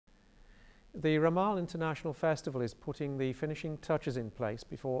The Remal International Festival is putting the finishing touches in place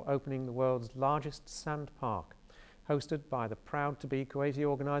before opening the world's largest sand park. Hosted by the Proud To Be Kuwaiti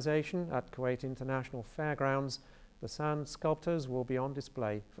organisation at Kuwait International Fairgrounds, the sand sculptors will be on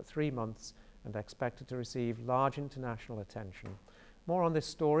display for 3 months and expected to receive large international attention. More on this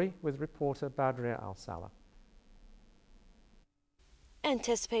story with reporter Badria Al-Salah.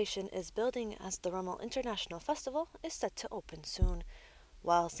 Anticipation is building as the Remal International Festival is set to open soon,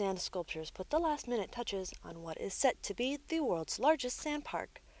 while sand sculptors put the last-minute touches on what is set to be the world's largest sand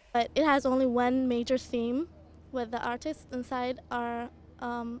park. But it has only one major theme, with the artists inside are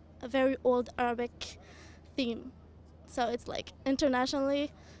a very old Arabic theme. So it's like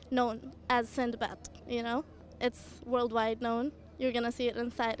internationally known as Sindbad, you know? It's worldwide known. You're gonna see it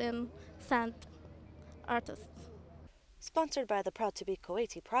inside in sand artists. Sponsored by the Proud To Be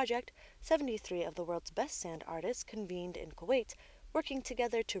Kuwaiti project, 73 of the world's best sand artists convened in Kuwait, working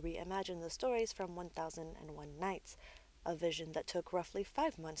together to reimagine the stories from 1001 Nights, a vision that took roughly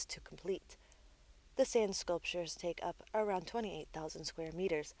 5 months to complete. The sand sculptures take up around 28,000 square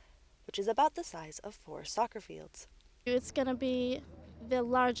meters, which is about the size of 4 soccer fields. It's gonna be the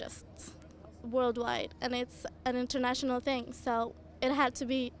largest worldwide, and it's an international thing, so it had to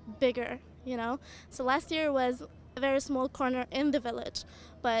be bigger, you know? So last year was a very small corner in the village,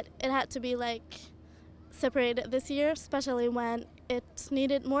 but it had to be like separated this year, especially when it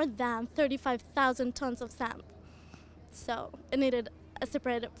needed more than 35,000 tons of sand. So it needed a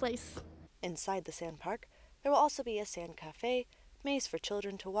separated place. Inside the sand park, there will also be a sand cafe, maze for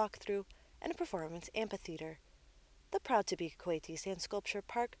children to walk through, and a performance amphitheater. The Proud To Be Kuwaiti Sand Sculpture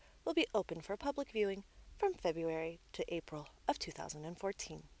Park will be open for public viewing from February to April of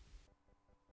 2014.